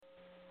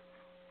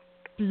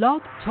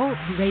Blog Talk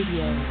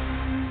Radio.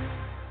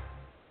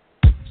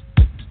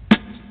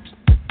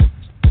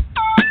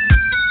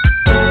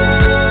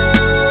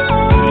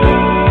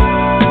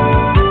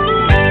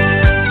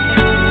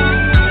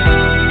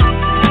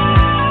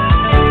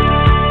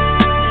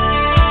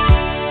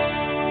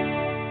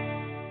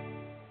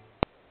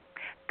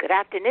 Good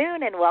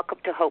afternoon and welcome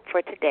to Hope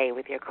for Today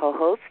with your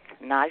co-hosts,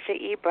 Naja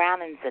E.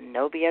 Brown and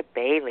Zenobia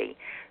Bailey.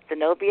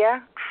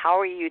 Zenobia, how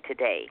are you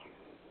today?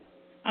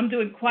 I'm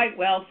doing quite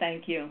well,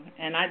 thank you.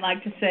 And I'd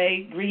like to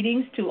say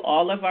greetings to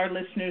all of our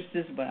listeners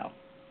as well.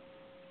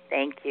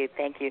 Thank you,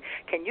 thank you.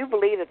 Can you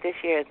believe that this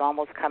year is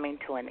almost coming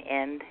to an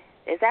end?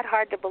 Is that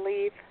hard to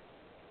believe?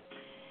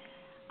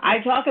 I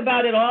talk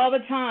about it all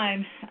the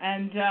time,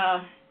 and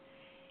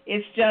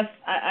it's just,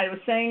 I was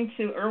saying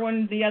to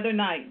Erwin the other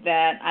night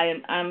that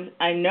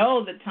I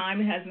know that time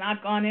has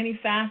not gone any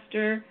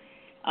faster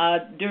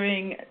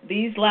during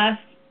these last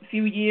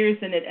few years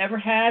than it ever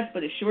has,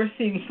 but it sure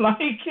seems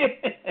like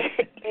it.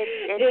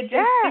 It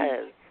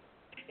does.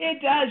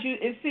 It does.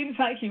 It seems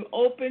like you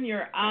open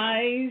your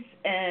eyes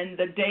and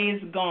the day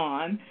is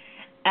gone,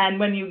 and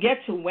when you get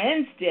to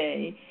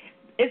Wednesday,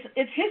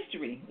 it's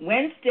history.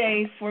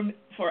 Wednesday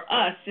for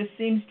us just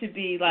seems to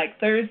be like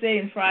Thursday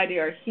and Friday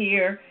are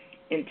here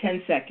in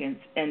 10 seconds,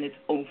 and it's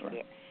over.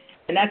 Yes.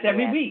 And that's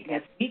every week.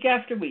 That's week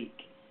after week.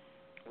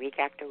 Week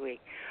after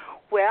week.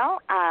 Well,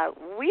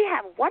 we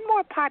have one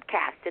more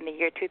podcast in the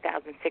year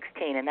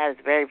 2016, and that is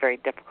very, very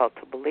difficult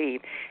to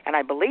believe. And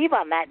I believe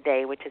on that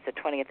day, which is the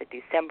 20th of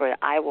December,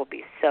 I will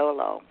be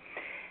solo.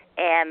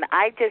 And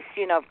I just,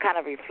 kind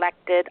of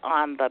reflected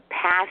on the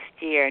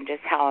past year and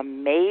just how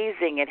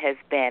amazing it has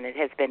been. It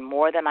has been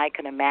more than I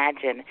can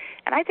imagine.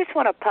 And I just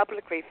want to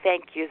publicly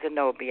thank you,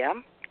 Zenobia,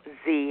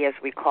 Z as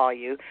we call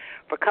you,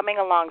 for coming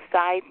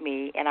alongside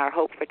me in our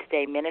Hope for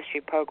Today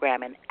ministry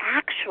program. And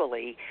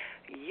actually,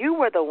 you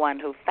were the one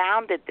who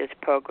founded this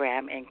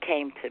program and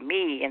came to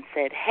me and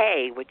said,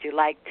 hey, would you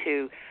like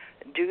to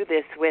do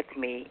this with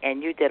me?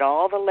 And you did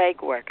all the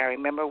legwork. I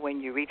remember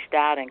when you reached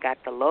out and got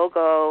the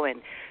logo and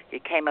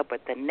you came up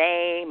with the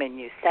name and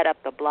you set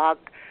up the Blog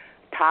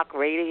Talk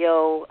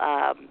Radio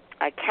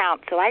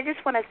account. So I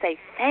just want to say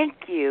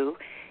thank you.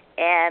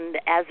 And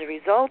as a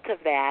result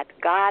of that,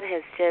 God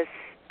has just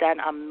done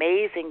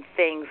amazing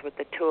things with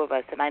the two of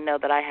us. And I know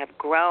that I have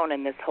grown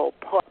in this whole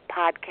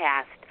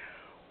podcast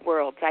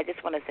world. So I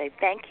just want to say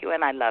thank you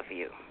and I love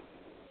you.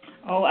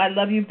 Oh, I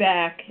love you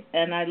back,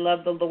 and I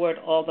love the Lord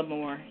all the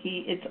more.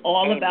 It's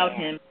all Amen. About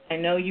Him. I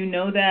know you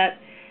know that.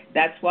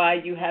 That's why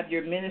you have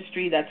your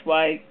ministry. That's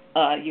why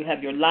you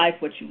have your life,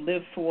 what you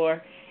live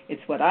for.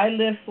 It's what I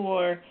live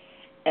for.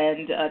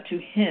 And to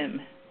Him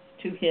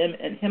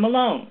and Him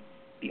alone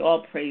be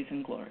all praise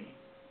and glory.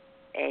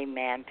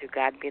 Amen. To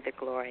God be the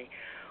glory.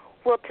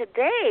 Well,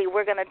 today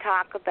we're going to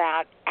talk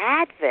about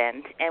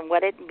Advent and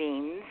what it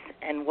means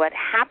and what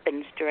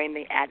happens during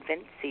the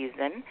Advent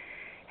season.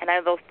 And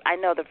I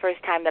know the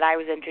first time that I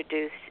was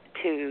introduced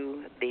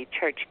to the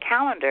church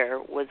calendar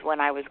was when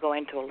I was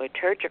going to a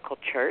liturgical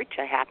church.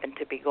 I happened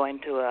to be going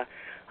to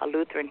a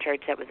Lutheran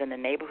church that was in the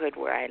neighborhood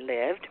where I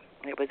lived.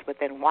 It was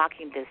within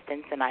walking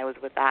distance, and I was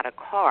without a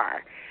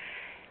car,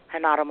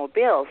 an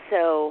automobile.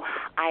 So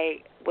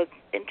I was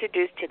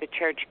introduced to the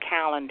church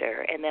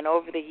calendar. And then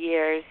over the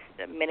years,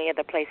 many of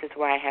the places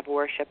where I have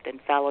worshiped and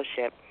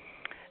fellowship,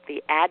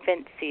 the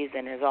Advent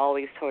season is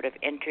always sort of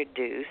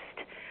introduced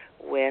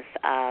with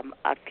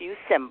a few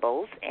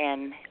symbols,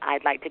 and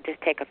I'd like to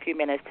just take a few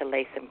minutes to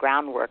lay some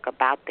groundwork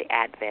about the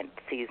Advent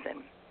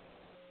season.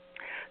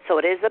 So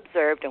it is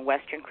observed in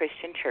Western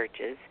Christian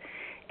churches,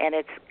 and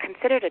it's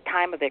considered a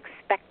time of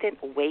expectant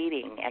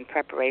waiting and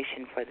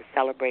preparation for the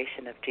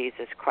celebration of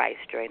Jesus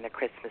Christ during the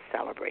Christmas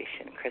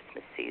celebration,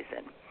 Christmas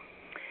season.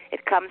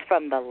 It comes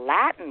from the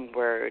Latin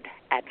word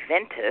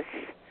adventus,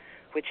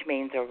 which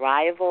means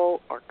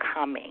arrival or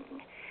coming.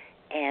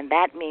 And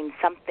that means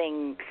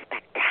something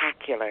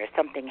spectacular,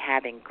 something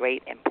having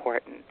great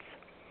importance.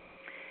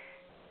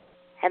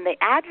 And the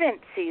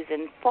Advent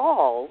season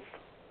falls,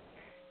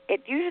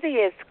 it usually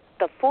is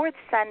the fourth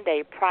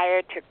Sunday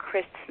prior to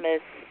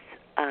Christmas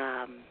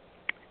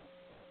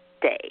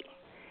Day.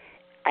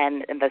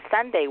 And the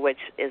Sunday, which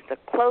is the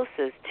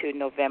closest to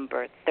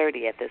November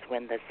 30th, is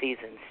when the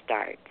season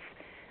starts.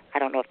 I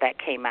don't know if that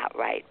came out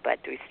right, but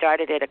we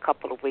started it a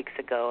couple of weeks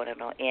ago, and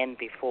it'll end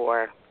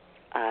before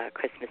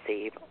Christmas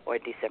Eve or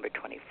December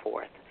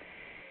 24th.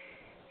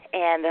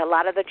 And a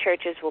lot of the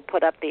churches will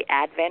put up the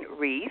Advent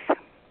wreath,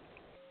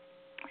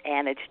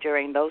 and it's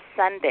during those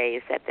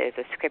Sundays that there's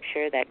a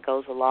scripture that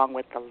goes along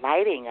with the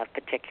lighting of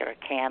particular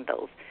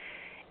candles.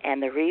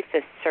 And the wreath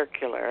is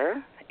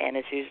circular, and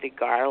it's usually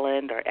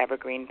garland or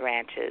evergreen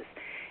branches.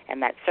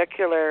 And that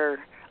circular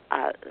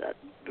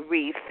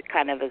wreath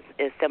kind of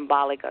is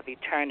symbolic of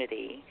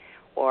eternity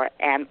or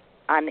an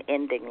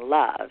unending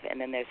love.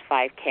 And then there's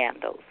 5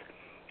 candles,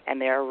 and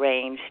they're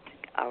arranged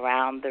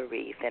around the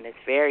wreath, and it's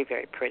very,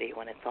 very pretty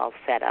when it's all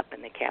set up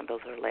and the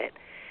candles are lit.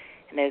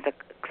 And there's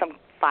some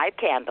 5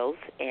 candles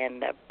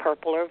in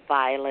purple or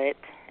violet,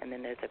 and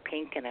then there's a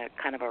pink and a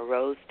kind of a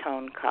rose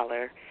tone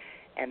color,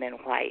 and then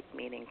white,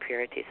 meaning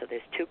purity. So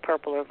there's 2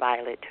 purple or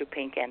violet, 2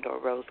 pink and or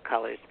rose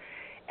colors,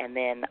 and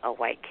then a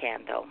white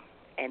candle.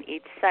 And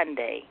each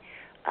Sunday,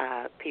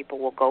 people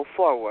will go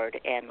forward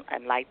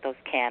and light those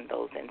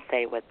candles and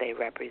say what they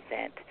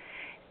represent.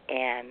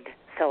 And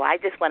so I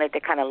just wanted to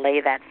kind of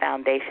lay that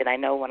foundation. I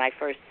know when I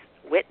first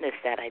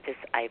witnessed that,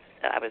 I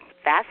was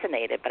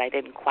fascinated, but I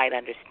didn't quite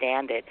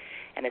understand it.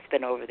 And it's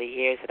been over the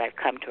years that I've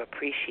come to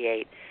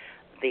appreciate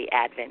the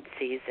Advent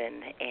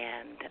season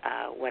and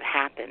what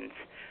happens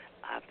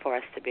for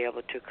us to be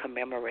able to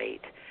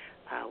commemorate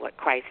what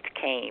Christ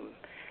came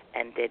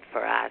and did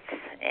for us.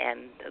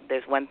 And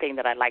there's one thing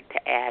that I'd like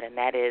to add, and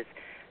that is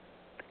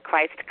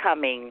Christ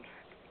coming,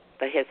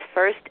 his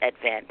first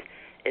advent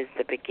is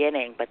the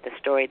beginning, but the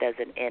story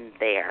doesn't end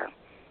there.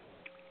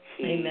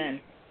 Amen.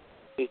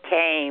 He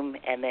came,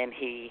 and then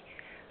he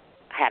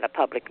had a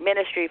public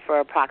ministry for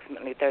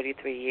approximately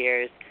 33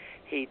 years.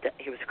 He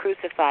was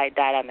crucified,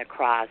 died on the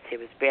cross, he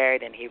was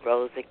buried, and he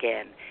rose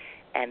again,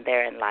 and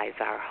therein lies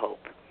our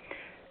hope.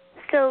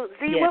 So,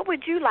 Z, yes. What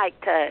would you like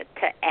to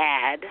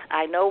add?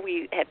 I know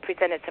we had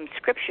presented some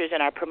scriptures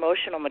in our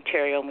promotional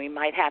material, and we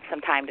might have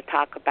some time to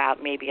talk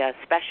about maybe a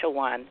special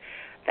one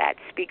that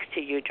speaks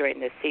to you during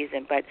this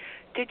season. But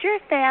did your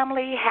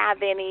family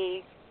have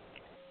any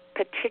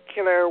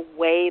particular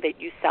way that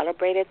you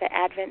celebrated the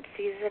Advent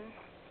season?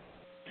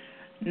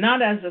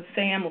 Not as a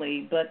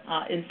family, but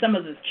in some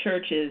of the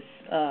churches,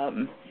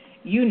 some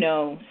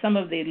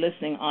of the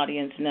listening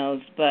audience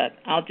knows, but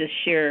I'll just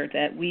share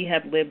that we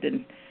have lived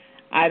in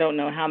I don't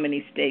know how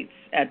many states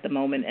at the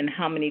moment and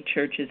how many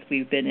churches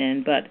we've been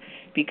in, but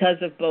because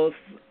of both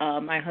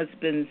my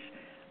husband's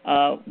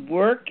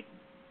work,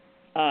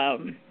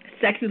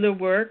 secular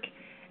work,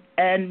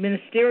 and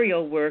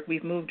ministerial work,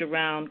 we've moved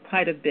around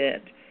quite a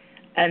bit.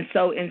 And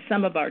so in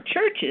some of our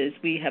churches,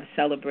 we have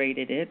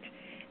celebrated it.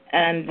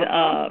 And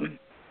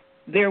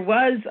there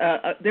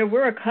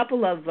were a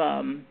couple of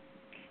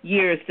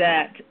years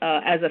that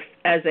as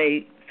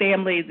a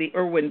family, the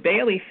Irwin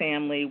Bailey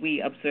family,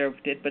 we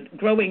observed it, but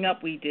growing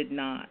up we did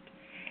not.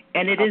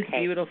 And it is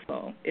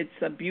beautiful. It's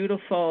a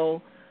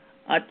beautiful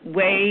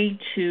way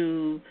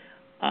to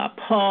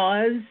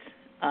pause,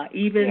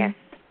 even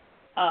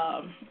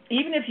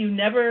if you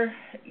never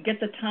get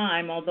the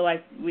time, although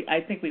I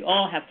think we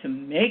all have to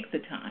make the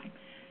time.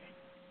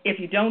 If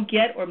you don't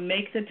get or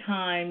make the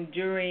time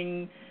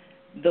during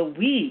the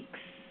weeks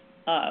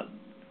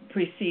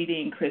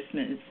preceding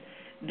Christmas,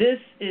 this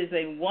is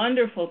a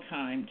wonderful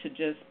time to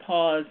just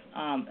pause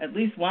at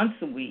least once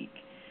a week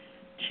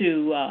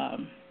to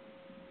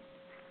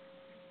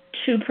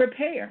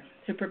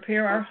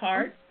prepare our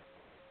hearts.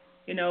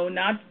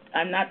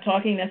 I'm not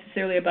talking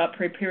necessarily about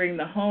preparing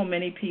the home.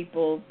 Many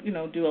people,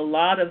 do a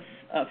lot of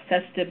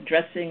festive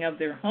dressing of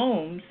their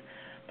homes,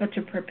 but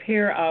to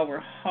prepare our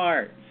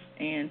hearts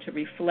and to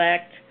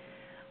reflect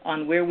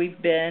on where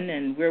we've been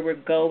and where we're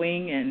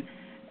going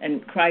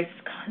and Christ's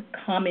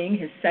coming,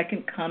 his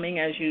second coming,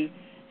 as you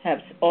have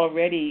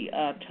already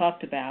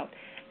talked about,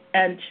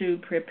 and to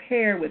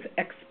prepare with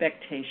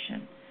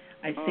expectation.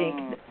 I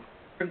think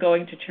we're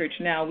going to church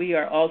now. We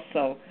are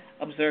also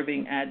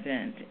observing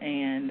Advent,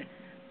 and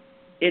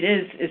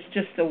it's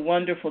just a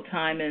wonderful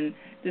time. And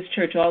this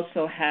church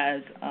also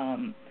has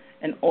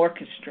an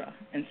orchestra,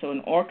 and so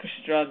an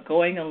orchestra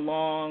going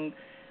along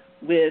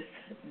with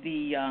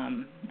the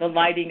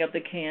lighting of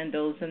the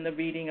candles and the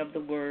reading of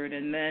the Word,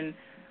 and then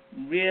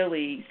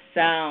really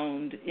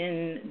sound,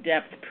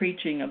 in-depth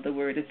preaching of the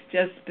Word. It's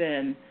just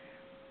been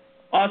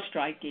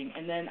awe-striking.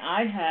 And then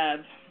I have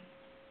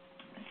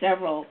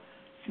several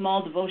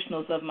small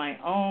devotionals of my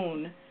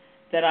own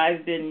that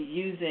I've been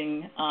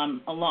using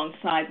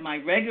alongside my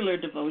regular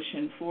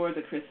devotion for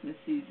the Christmas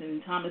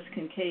season. Thomas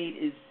Kincaid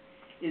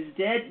is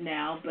dead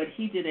now, but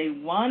he did a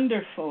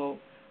wonderful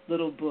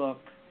little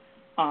book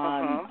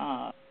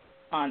on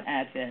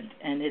Advent,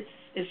 and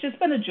it's just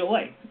been a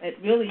joy. It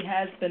really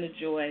has been a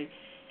joy.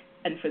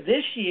 And for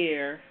this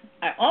year,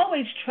 I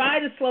always try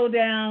to slow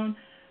down,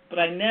 but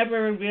I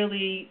never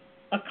really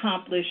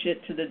accomplish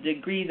it to the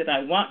degree that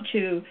I want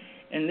to.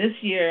 And this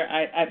year,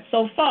 I've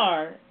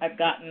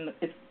gotten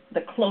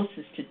the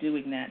closest to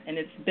doing that, and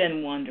it's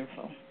been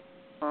wonderful.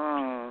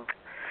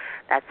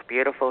 That's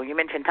beautiful. You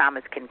mentioned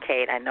Thomas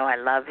Kincaid. I know I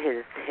love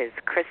his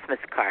Christmas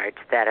cards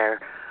that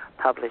are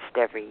published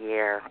every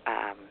year,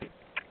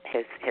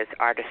 his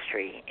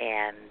artistry,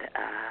 and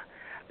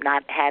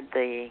not had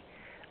the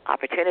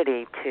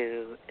opportunity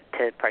to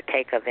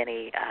partake of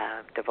any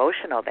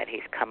devotional that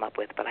he's come up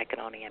with, but I can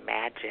only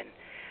imagine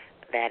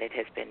that it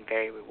has been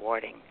very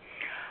rewarding.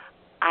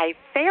 I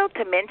failed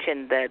to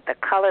mention the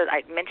colors.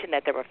 I mentioned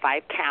that there were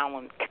 5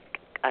 candles,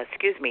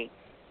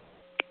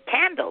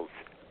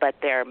 but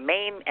they're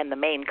the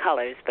main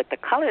colors, but the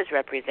colors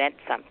represent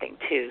something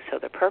too. So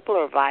the purple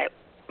or violet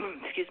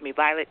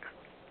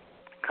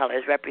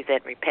colors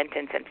represent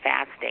repentance and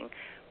fasting.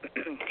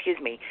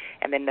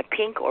 And then the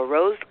pink or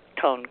rose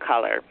tone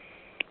color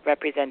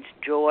represents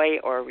joy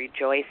or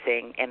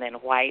rejoicing, and then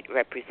white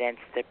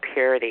represents the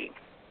purity.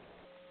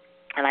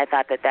 And I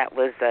thought that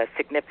was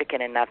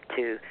significant enough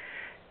to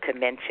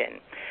mention.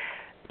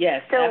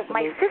 Yes, So absolutely.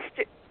 my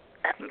sister,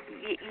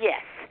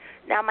 yes.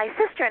 Now my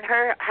sister and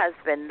her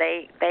husband,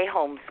 they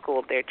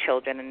homeschooled their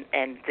children,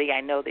 and I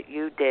know that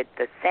you did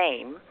the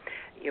same.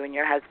 You and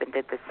your husband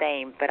did the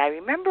same. But I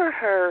remember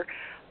her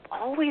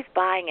always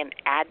buying an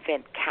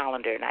Advent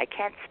calendar, and I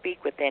can't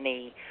speak with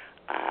any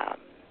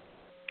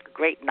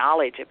great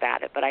knowledge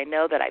about it, but I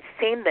know that I've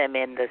seen them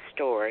in the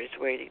stores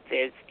where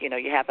there's,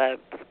 you have a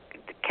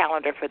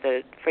calendar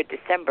for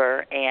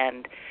December,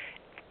 and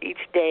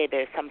each day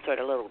there's some sort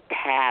of little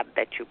tab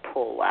that you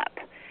pull up,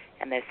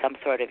 and there's some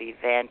sort of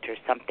event or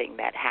something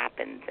that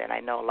happens, and I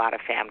know a lot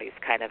of families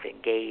kind of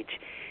engage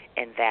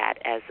in that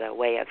as a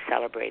way of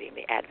celebrating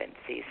the Advent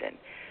season.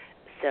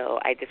 So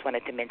I just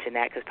wanted to mention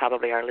that because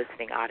probably our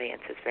listening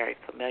audience is very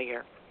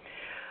familiar.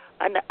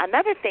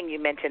 Another thing you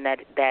mentioned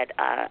that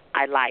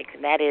I like,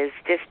 and that is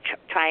just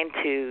trying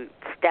to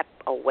step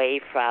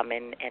away from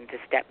and to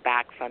step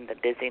back from the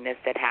busyness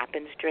that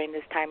happens during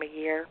this time of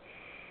year.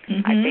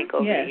 Mm-hmm. I think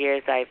over the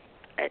years,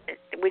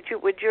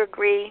 would you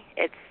agree?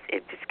 It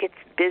just gets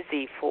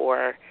busy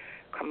for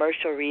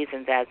commercial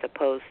reasons as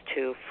opposed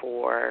to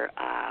for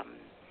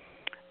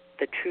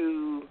the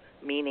true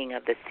meaning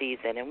of the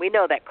season. And we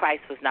know that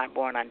Christ was not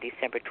born on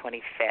December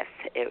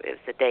 25th. It was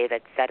a day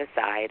that's set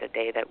aside, a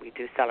day that we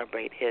do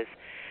celebrate his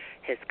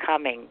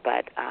coming.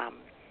 But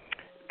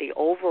the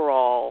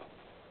overall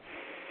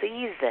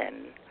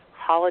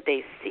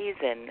holiday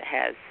season,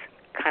 has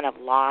kind of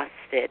lost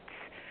its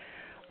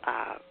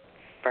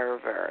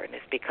fervor, and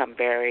it's become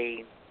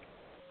very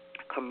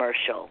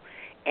commercial.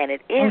 And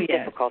it is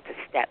difficult to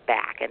step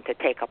back and to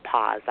take a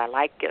pause. I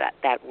like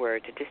that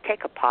word, to just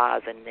take a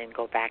pause and then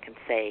go back and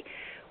say,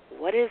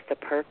 what is the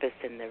purpose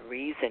and the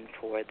reason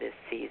for this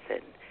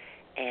season?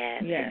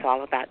 And it's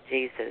all about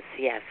Jesus.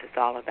 Yes, it's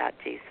all about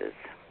Jesus.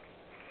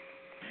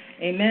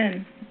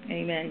 Amen.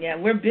 Amen. Yeah,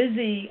 we're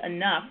busy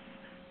enough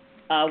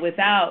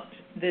without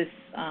this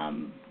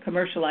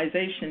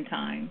commercialization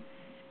time.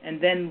 And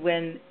then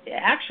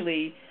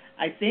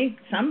I think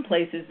some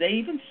places they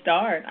even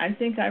start. I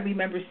think I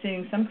remember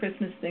seeing some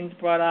Christmas things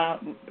brought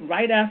out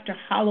right after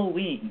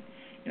Halloween.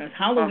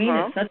 Halloween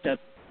is such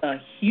a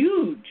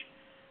huge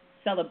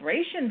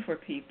celebration for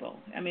people.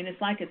 I mean,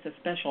 it's like it's a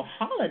special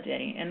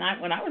holiday. And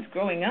when I was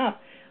growing up,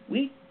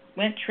 we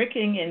went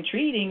tricking and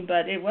treating,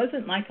 but it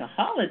wasn't like a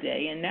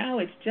holiday. And now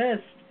it's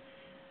just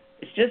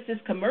as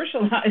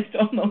commercialized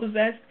almost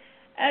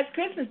as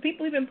Christmas.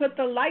 People even put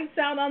the lights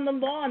out on the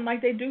lawn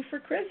like they do for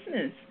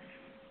Christmas.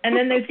 And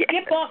then they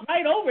skip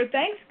right over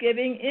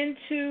Thanksgiving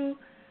into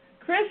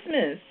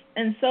Christmas.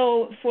 And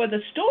so for the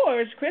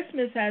stores,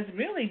 Christmas has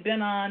really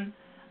been on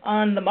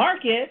the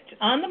market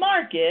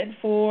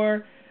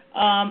for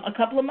a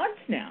couple of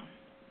months now.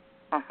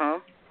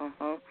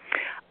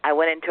 I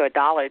went into a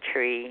Dollar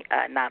Tree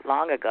not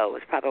long ago. It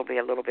was probably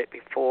a little bit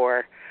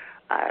before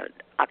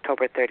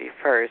October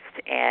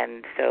 31st,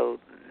 and so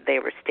they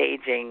were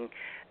staging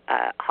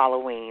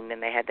Halloween,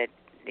 and they had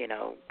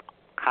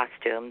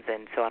costumes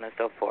and so on and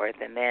so forth.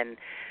 And then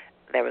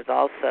there was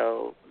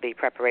also the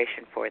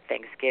preparation for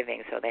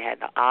Thanksgiving. So they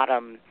had the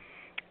autumn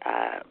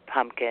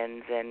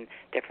pumpkins and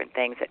different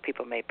things that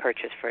people may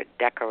purchase for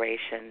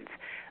decorations.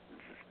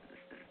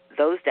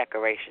 Those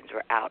decorations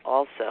were out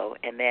also.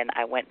 And then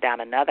I went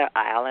down another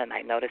aisle, and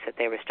I noticed that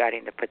they were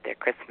starting to put their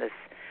Christmas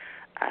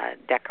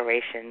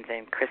decorations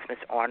and Christmas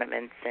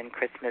ornaments and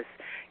Christmas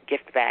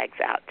gift bags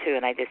out too.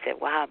 And I just said,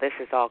 wow, this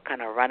is all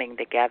kind of running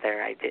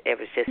together. It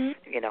was just,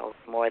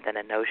 more than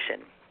a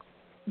notion.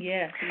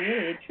 Yes,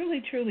 really. It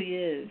truly, truly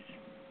is.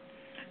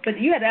 But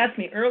you had asked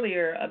me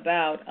earlier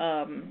about,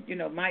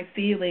 my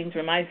feelings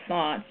or my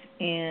thoughts.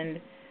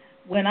 And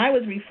when I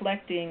was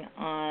reflecting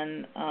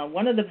on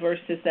one of the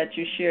verses that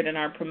you shared in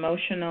our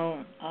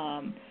promotional,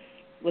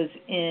 was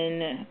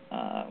in,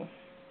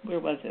 where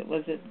was it?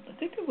 I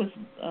think it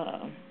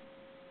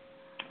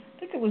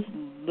was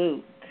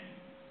Luke.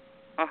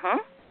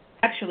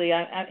 Actually,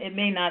 it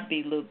may not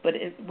be Luke, but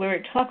where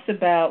it talks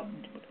about,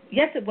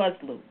 yes, it was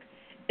Luke,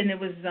 and it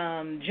was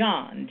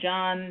John.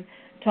 John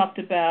talked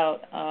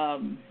about,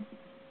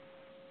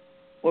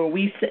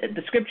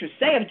 the scriptures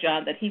say of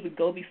John that he would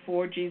go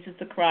before Jesus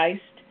the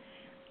Christ,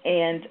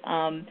 and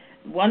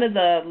one of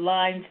the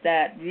lines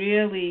that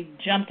really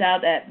jumped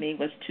out at me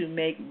was to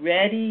make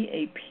ready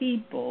a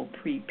people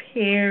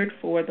prepared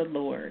for the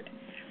Lord,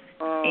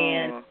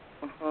 and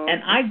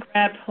I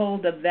grabbed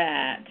hold of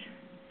that.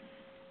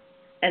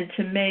 And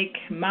to make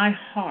my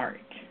heart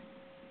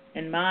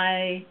and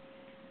my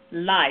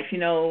life,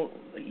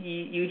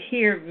 you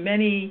hear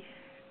many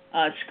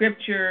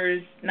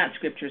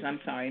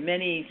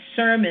many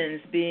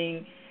sermons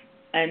being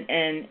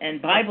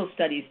and Bible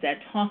studies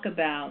that talk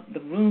about the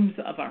rooms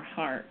of our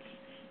hearts,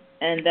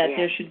 and that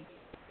there should be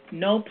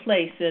no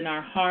place in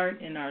our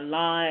heart, in our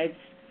lives,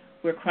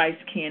 where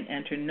Christ can't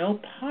enter. No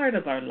part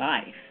of our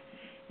life,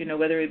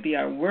 whether it be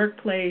our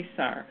workplace,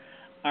 our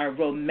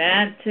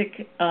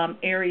romantic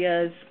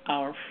areas,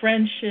 our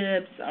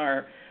friendships,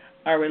 our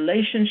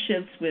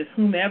relationships with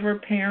whomever,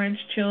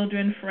 parents,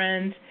 children,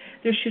 friends.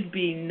 There should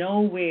be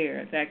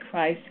nowhere that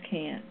Christ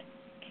can't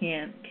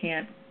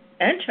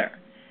enter.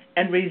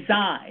 and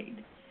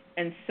reside.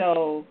 And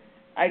so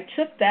I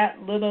took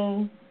that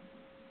little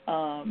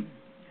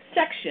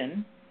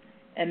section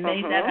and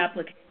made that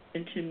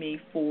application to me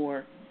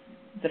for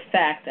the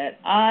fact that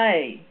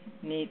I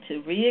need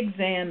to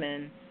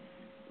re-examine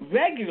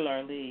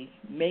regularly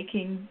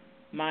making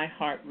my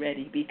heart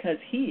ready, because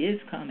he is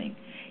coming.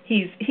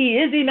 He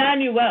is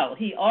Emmanuel.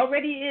 He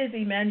already is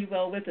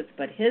Emmanuel with us,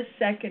 but his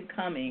second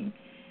coming,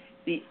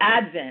 the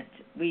Advent,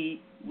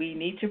 we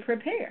need to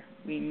prepare.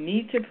 We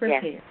need to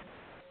prepare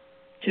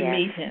to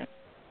meet him.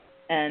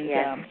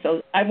 And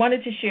so I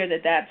wanted to share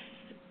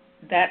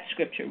that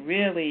scripture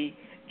really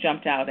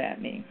jumped out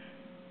at me.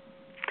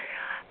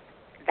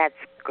 That's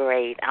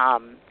great.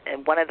 And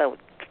one of the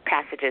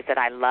passages that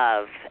I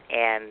love,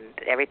 and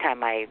every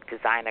time I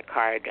design a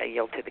card, a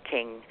Yield to the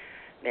King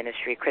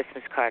Ministry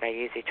Christmas card, I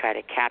usually try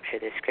to capture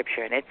this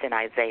scripture, and it's in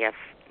Isaiah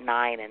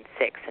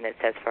 9:6, and it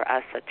says, "For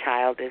us a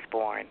child is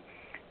born,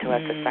 to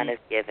us a son is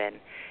given,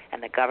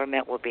 and the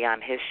government will be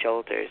on his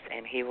shoulders,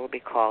 and he will be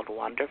called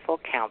Wonderful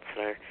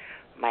Counselor,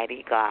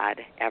 Mighty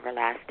God,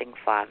 Everlasting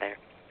Father,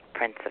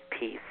 Prince of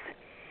Peace."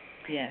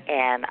 Yes.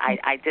 And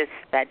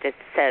that just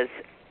says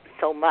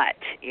so much,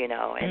 you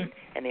know. And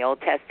in the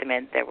Old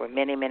Testament, there were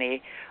many,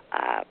 many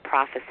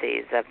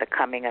prophecies of the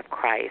coming of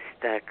Christ,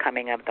 the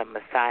coming of the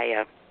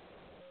Messiah.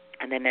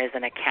 And then there's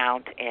an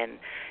account in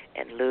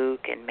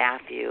Luke and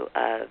Matthew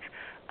of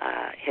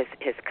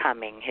his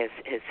coming,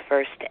 his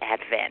first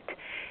advent.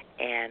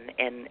 And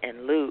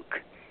in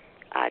Luke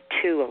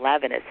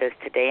 2:11, it says,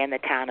 "Today in the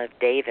town of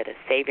David, a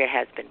Savior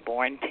has been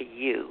born to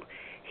you.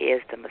 He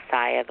is the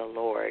Messiah, the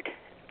Lord."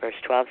 Verse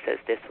 12 says,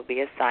 "This will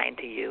be a sign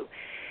to you.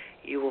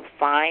 You will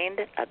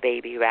find a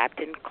baby wrapped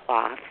in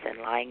cloths and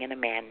lying in a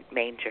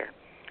manger."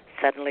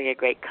 Suddenly a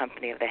great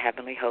company of the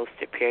heavenly host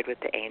appeared with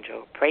the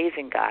angel,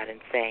 praising God and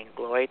saying,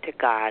 "Glory to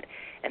God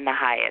in the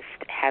highest,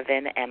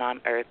 heaven and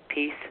on earth,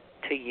 peace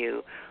to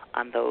you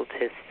on those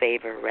his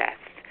favor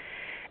rests."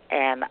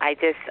 And I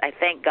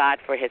thank God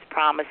for his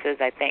promises.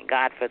 I thank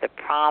God for the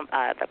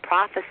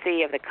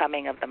prophecy of the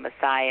coming of the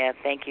Messiah.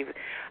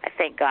 I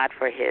thank God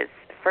for his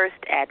first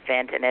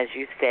advent, and as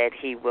you said,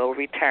 he will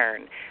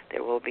return.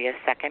 There will be a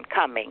second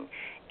coming,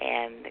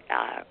 and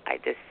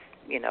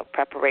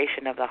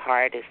preparation of the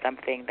heart is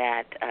something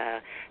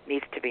that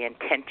needs to be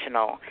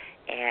intentional,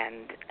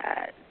 and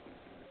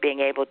being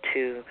able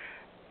to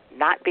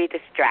not be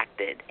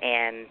distracted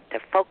and to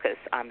focus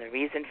on the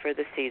reason for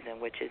the season,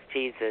 which is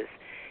Jesus,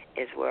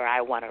 is where I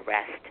want to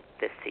rest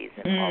this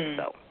season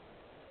also.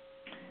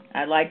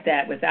 I like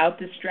that. Without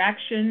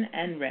distraction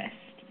and rest.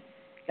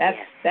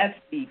 That's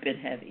deep and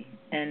heavy,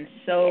 and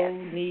so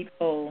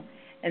needful,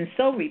 and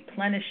so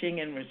replenishing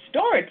and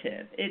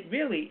restorative. It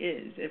really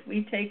is. If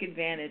we take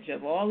advantage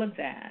of all of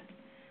that,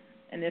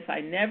 and if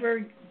I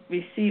never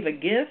receive a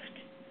gift,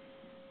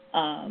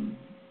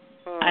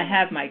 I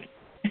have my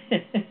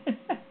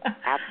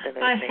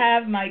Absolutely. I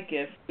have my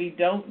gift. We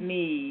don't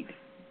need.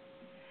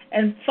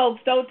 And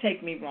folks, don't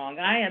take me wrong.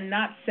 I am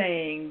not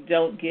saying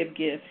don't give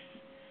gifts.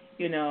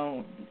 You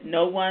know,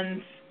 no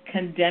one's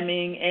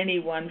condemning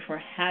anyone for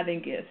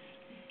having gifts.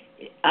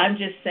 I'm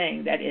just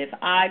saying that if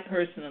I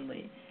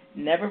personally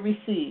never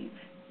receive,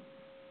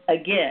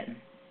 again,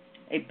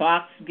 a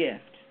boxed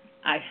gift,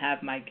 I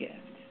have my gift.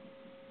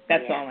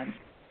 That's all I'm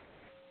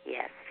saying.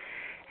 Yes.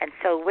 And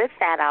so with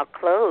that, I'll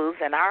close.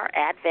 And our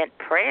Advent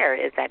prayer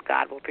is that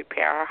God will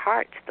prepare our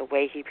hearts the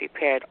way he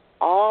prepared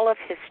all of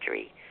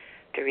history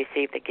to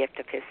receive the gift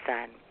of his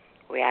Son.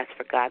 We ask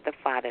for God the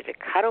Father to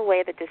cut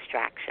away the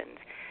distractions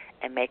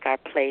and make our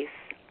life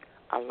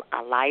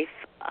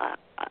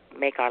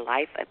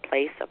a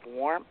place of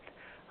warmth,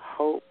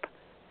 hope,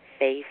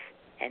 faith,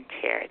 and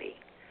charity.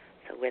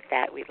 So with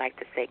that, we'd like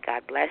to say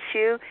God bless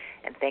you,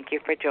 and thank you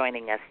for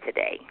joining us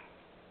today.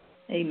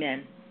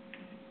 Amen.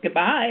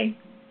 Goodbye.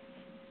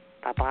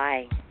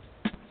 Bye-bye.